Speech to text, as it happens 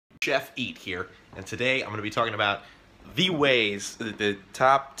Chef Eat here, and today I'm going to be talking about the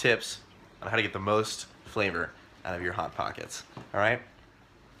top tips on how to get the most flavor out of your Hot Pockets. Alright?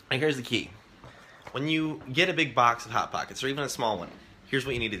 And here's the key. When you get a big box of Hot Pockets, or even a small one, here's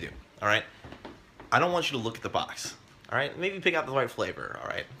what you need to do. Alright? I don't want you to look at the box. Alright? Maybe pick out the right flavor.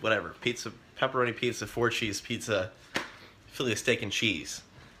 Alright? Whatever. Pizza, pepperoni pizza, 4-cheese pizza, Philly steak and cheese.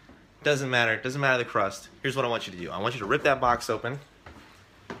 Doesn't matter. Doesn't matter the crust. Here's what I want you to do. I want you to rip that box open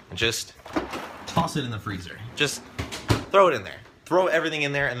and just toss it in the freezer. Just throw it in there. Throw everything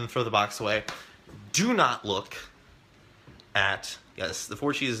in there and then throw the box away. Do not look at, yes, the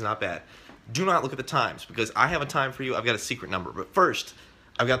 4 cheese is not bad. Do not look at the times, because I have a time for you. I've got a secret number. But first,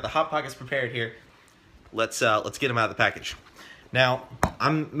 I've got the Hot Pockets prepared here. Let's get them out of the package. Now,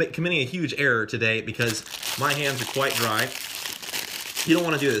 I'm committing a huge error today because my hands are quite dry. You don't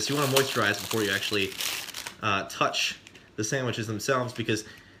want to do this. You want to moisturize before you actually touch the sandwiches themselves, because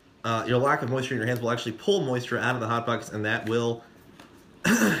your lack of moisture in your hands will actually pull moisture out of the Hot Pockets, and that will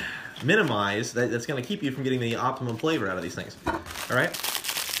minimize, that's going to keep you from getting the optimum flavor out of these things. Alright?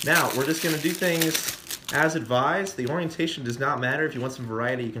 Now, we're just going to do things as advised. The orientation does not matter. If you want some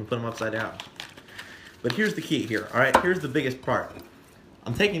variety, you can put them upside down. But here's the key here. Alright, here's the biggest part.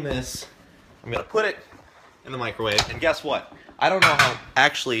 I'm taking this, I'm going to put it in the microwave, and guess what? I don't know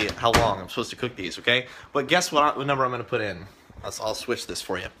how long I'm supposed to cook these, okay? But guess what number I'm going to put in? I'll switch this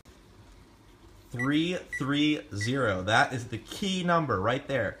for you. 330. That is the key number right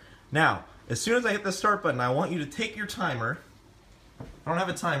there. Now, as soon as I hit the start button, I want you to take your timer. I don't have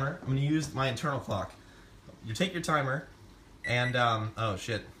a timer. I'm going to use my internal clock. You take your timer and, oh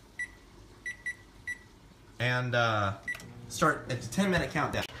shit. And start at the 10-minute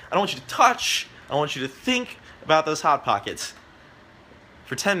countdown. I don't want you to touch. I want you to think about those Hot Pockets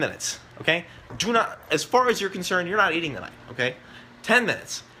for 10 minutes, okay? Do not, as far as you're concerned, you're not eating tonight, okay? 10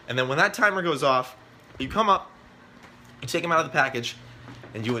 minutes. And then when that timer goes off, you come up, you take them out of the package,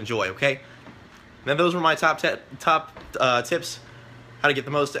 and you enjoy, okay? Now those were my top tips, how to get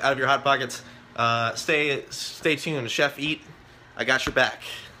the most out of your Hot Pockets. Stay tuned to Chef Eat. I got your back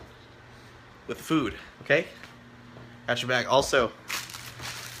with the food, okay? Got your back. Also,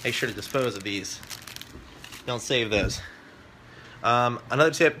 make sure to dispose of these. Don't save those.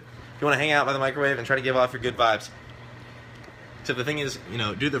 Another tip, if you want to hang out by the microwave and try to give off your good vibes. So the thing is, you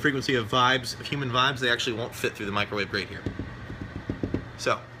know, due to the frequency of vibes, of human vibes, they actually won't fit through the microwave grate here.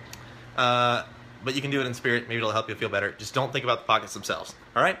 So, but you can do it in spirit. Maybe it'll help you feel better. Just don't think about the pockets themselves.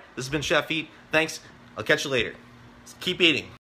 All right? This has been Chef Eat. Thanks. I'll catch you later. Keep eating.